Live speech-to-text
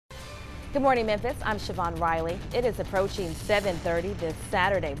Good morning, Memphis. I'm Siobhan Riley. It is approaching 7:30 this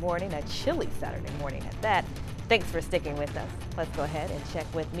Saturday morning, a chilly Saturday morning at that. Thanks for sticking with us. Let's go ahead and check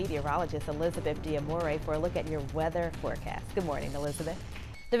with meteorologist Elizabeth Diamore for a look at your weather forecast. Good morning, Elizabeth.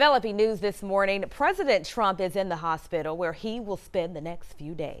 Developing news this morning, President Trump is in the hospital where he will spend the next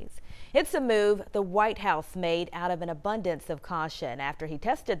few days. It's a move the White House made out of an abundance of caution after he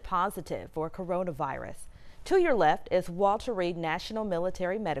tested positive for coronavirus. To your left is Walter Reed National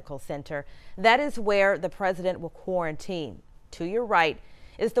Military Medical Center. That is where the president will quarantine. To your right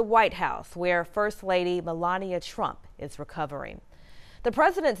is the White House, where First Lady Melania Trump is recovering. The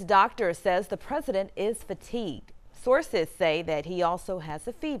president's doctor says the president is fatigued. Sources say that he also has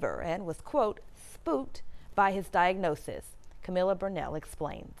a fever and was, quote, spooked by his diagnosis. Camilla Burnell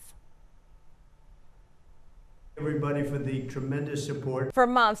explains. Everybody for the tremendous support. For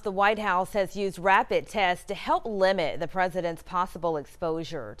months, the White House has used rapid tests to help limit the president's possible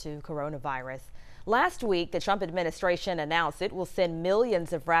exposure to coronavirus. Last week, the Trump administration announced it will send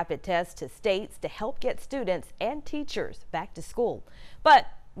millions of rapid tests to states to help get students and teachers back to school. But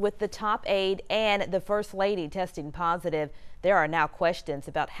with the top aide and the First Lady testing positive, there are now questions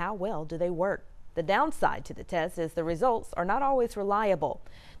about how well do they work. The downside to the test is the results are not always reliable.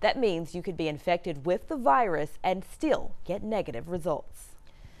 That means you could be infected with the virus and still get negative results.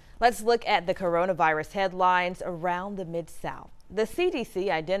 Let's look at the coronavirus headlines around the Mid-South. The CDC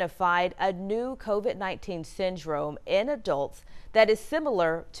identified a new COVID-19 syndrome in adults that is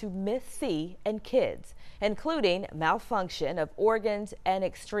similar to MIS-C in kids, including malfunction of organs and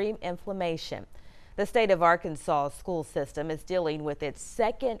extreme inflammation. The state of Arkansas school system is dealing with its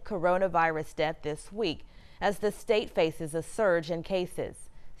second coronavirus death this week as the state faces a surge in cases.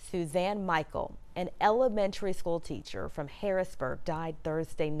 Suzanne Michael, an elementary school teacher from Harrisburg, died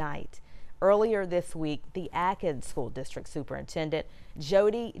Thursday night. Earlier this week, the Atkins School District Superintendent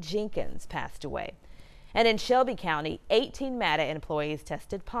Jody Jenkins passed away. And in Shelby County, 18 MATA employees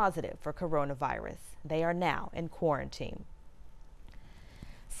tested positive for coronavirus. They are now in quarantine.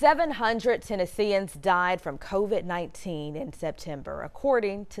 700 Tennesseans died from COVID-19 in September,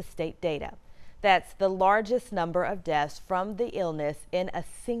 according to state data. That's the largest number of deaths from the illness in a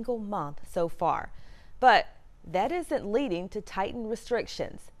single month so far. But that isn't leading to tightened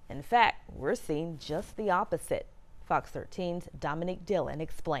restrictions. In fact, we're seeing just the opposite. Fox 13's Dominique Dillon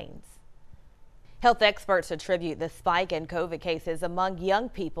explains. Health experts attribute the spike in COVID cases among young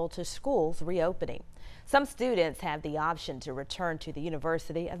people to schools reopening. Some students have the option to return to the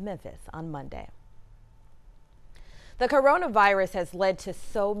University of Memphis on Monday. The coronavirus has led to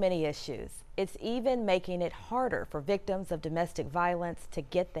so many issues. It's even making it harder for victims of domestic violence to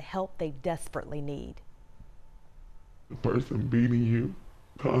get the help they desperately need. The person beating you,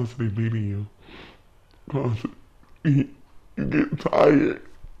 constantly beating you, constantly, you get tired.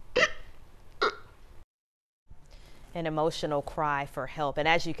 An emotional cry for help. And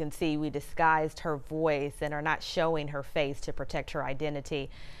as you can see, we disguised her voice and are not showing her face to protect her identity.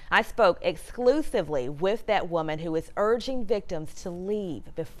 I spoke exclusively with that woman who is urging victims to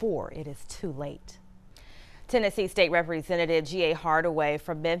leave before it is too late. Tennessee State Representative G.A. Hardaway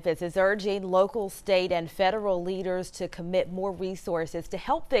from Memphis is urging local, state, and federal leaders to commit more resources to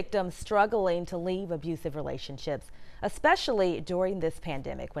help victims struggling to leave abusive relationships, especially during this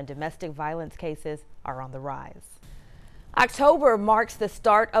pandemic when domestic violence cases are on the rise. October marks the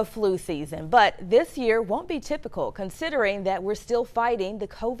start of flu season, but this year won't be typical considering that we're still fighting the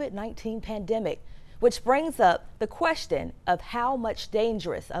COVID-19 pandemic, which brings up the question of how much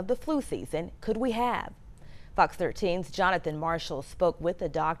dangerous of the flu season could we have. Fox 13's Jonathan Marshall spoke with a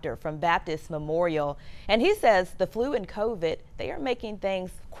doctor from Baptist Memorial, and he says the flu and COVID, they are making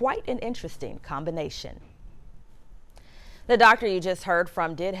things quite an interesting combination. The doctor you just heard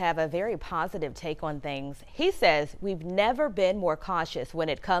from did have a very positive take on things. He says we've never been more cautious when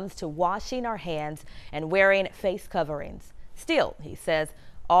it comes to washing our hands and wearing face coverings. Still, he says,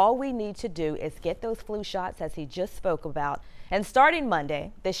 all we need to do is get those flu shots as he just spoke about. And starting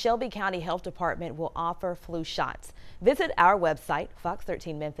Monday, the Shelby County Health Department will offer flu shots. Visit our website,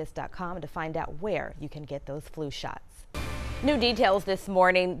 fox13memphis.com, to find out where you can get those flu shots. New details this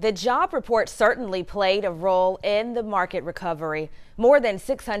morning. The job report certainly played a role in the market recovery. More than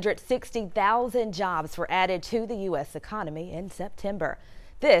 660,000 jobs were added to the U.S. economy in September.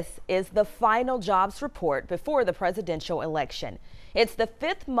 This is the final jobs report before the presidential election. It's the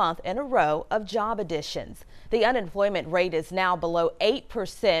 5th month in a row of job additions. The unemployment rate is now below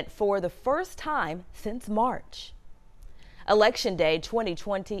 8% for the first time since March. Election Day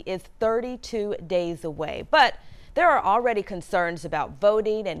 2020 is 32 days away, but there are already concerns about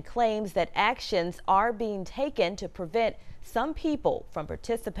voting and claims that actions are being taken to prevent some people from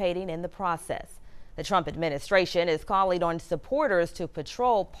participating in the process. The Trump administration is calling on supporters to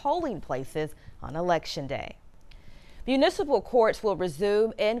patrol polling places on Election Day. Municipal courts will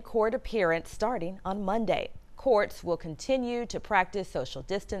resume in-court appearance starting on Monday. Courts will continue to practice social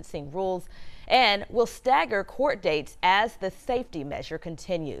distancing rules and will stagger court dates as the safety measure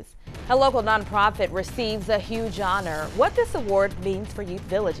continues. A local nonprofit receives a huge honor. What this award means for youth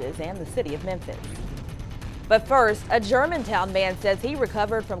villages and the city of Memphis. But first, a Germantown man says he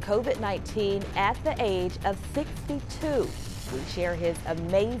recovered from COVID-19 at the age of 62. We share his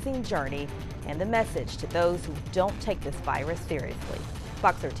amazing journey and the message to those who don't take this virus seriously.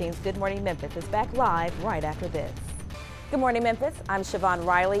 Fox 13's Good Morning Memphis is back live right after this. Good morning, Memphis. I'm Siobhan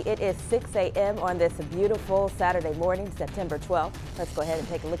Riley. It is 6 a.m. on this beautiful Saturday morning, September 12th. Let's go ahead and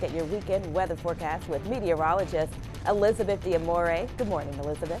take a look at your weekend weather forecast with meteorologist Elizabeth D'Amore. Good morning,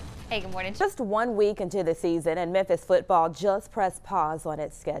 Elizabeth. Hey, good morning. Just 1 week into the season, and Memphis football just pressed pause on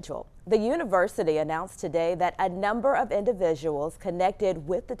its schedule. The university announced today that a number of individuals connected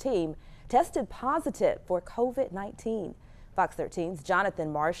with the team tested positive for COVID-19. Fox 13's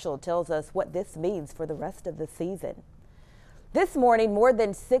Jonathan Marshall tells us what this means for the rest of the season. This morning, more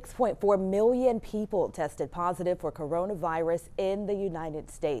than 6.4 million people tested positive for coronavirus in the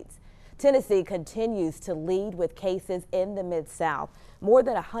United States. Tennessee continues to lead with cases in the Mid-South. More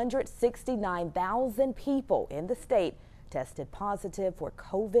than 169,000 people in the state tested positive for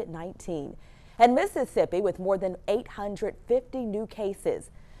COVID-19. And Mississippi with more than 850 new cases.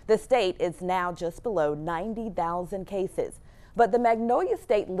 The state is now just below 90,000 cases. But the Magnolia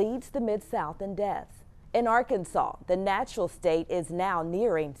State leads the Mid-South in deaths. In Arkansas, the natural state is now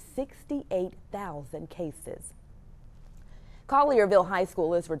nearing 68,000 cases. Collierville High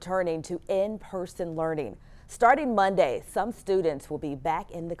School is returning to in-person learning. Starting Monday, some students will be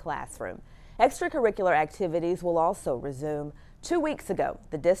back in the classroom. Extracurricular activities will also resume. 2 weeks ago,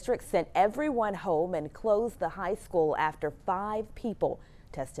 the district sent everyone home and closed the high school after 5 people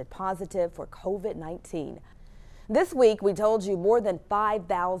tested positive for COVID-19. This week, we told you more than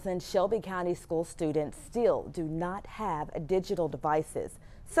 5,000 Shelby County school students still do not have digital devices.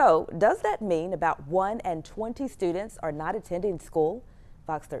 So, does that mean about 1 in 20 students are not attending school?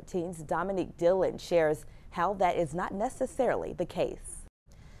 Fox 13's Dominique Dillon shares how that is not necessarily the case.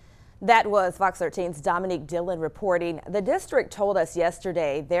 That was Fox 13's Dominique Dillon reporting. The district told us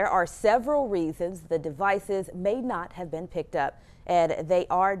yesterday there are several reasons the devices may not have been picked up, and they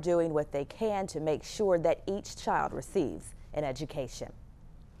are doing what they can to make sure that each child receives an education.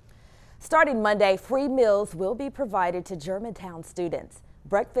 Starting Monday, free meals will be provided to Germantown students.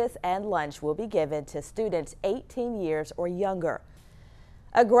 Breakfast and lunch will be given to students 18 years or younger.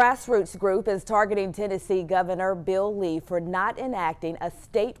 A grassroots group is targeting Tennessee Governor Bill Lee for not enacting a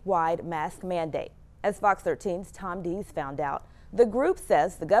statewide mask mandate. As Fox 13's Tom Dees found out, the group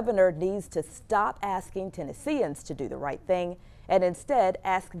says the governor needs to stop asking Tennesseans to do the right thing and instead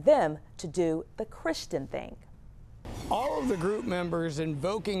ask them to do the Christian thing. All of the group members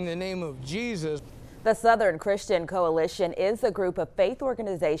invoking the name of Jesus. The Southern Christian Coalition is a group of faith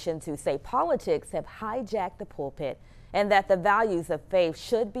organizations who say politics have hijacked the pulpit and that the values of faith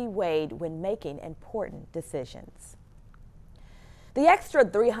should be weighed when making important decisions. The extra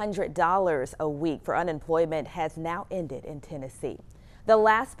 $300 a week for unemployment has now ended in Tennessee. The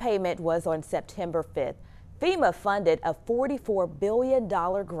last payment was on September 5th. FEMA funded a $44 billion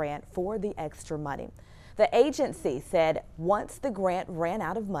grant for the extra money. The agency said once the grant ran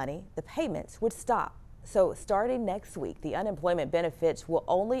out of money, the payments would stop. So starting next week, the unemployment benefits will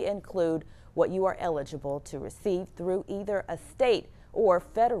only include what you are eligible to receive through either a state or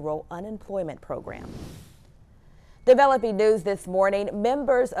federal unemployment program. Developing news this morning,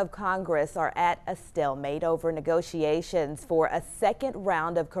 members of Congress are at a stalemate over negotiations for a second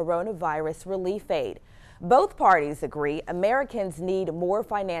round of coronavirus relief aid. Both parties agree Americans need more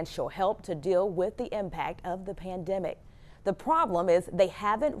financial help to deal with the impact of the pandemic. The problem is they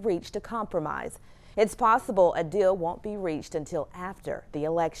haven't reached a compromise. It's possible a deal won't be reached until after the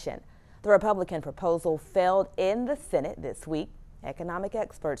election. The Republican proposal failed in the Senate this week. Economic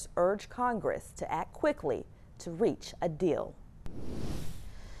experts urge Congress to act quickly to reach a deal.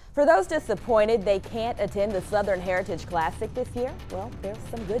 For those disappointed they can't attend the Southern Heritage Classic this year, well, there's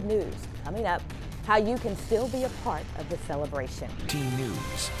some good news coming up. How you can still be a part of the celebration. Team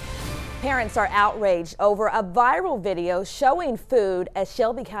News. Parents are outraged over a viral video showing food a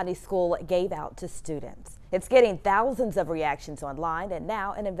Shelby County school gave out to students. It's getting thousands of reactions online, and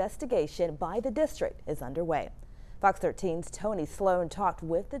now an investigation by the district is underway. Fox 13's Tony Sloan talked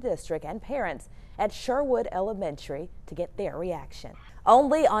with the district and parents at Sherwood Elementary to get their reaction.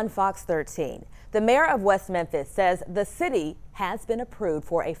 Only on Fox 13, the mayor of West Memphis says the city has been approved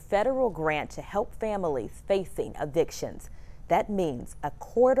for a federal grant to help families facing evictions. That means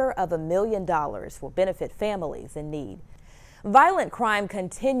 $250,000 will benefit families in need. Violent crime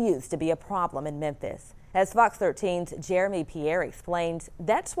continues to be a problem in Memphis. As Fox 13's Jeremy Pierre explains,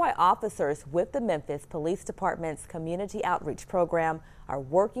 that's why officers with the Memphis Police Department's Community Outreach Program are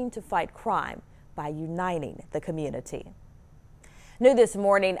working to fight crime by uniting the community. New this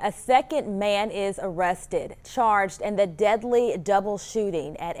morning, a second man is arrested, charged in the deadly double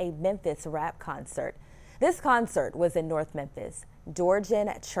shooting at a Memphis rap concert. This concert was in North Memphis.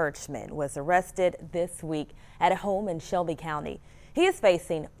 Dorjan Churchman was arrested this week at a home in Shelby County. He is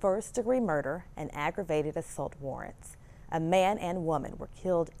facing first-degree murder and aggravated assault warrants. A man and woman were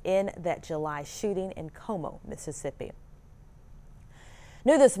killed in that July shooting in Como, Mississippi.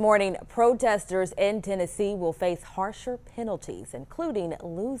 New this morning, protesters in Tennessee will face harsher penalties, including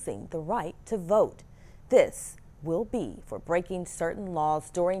losing the right to vote. This will be for breaking certain laws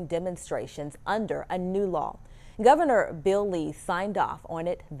during demonstrations under a new law. Governor Bill Lee signed off on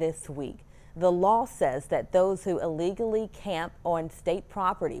it this week. The law says that those who illegally camp on state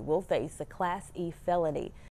property will face a Class E felony.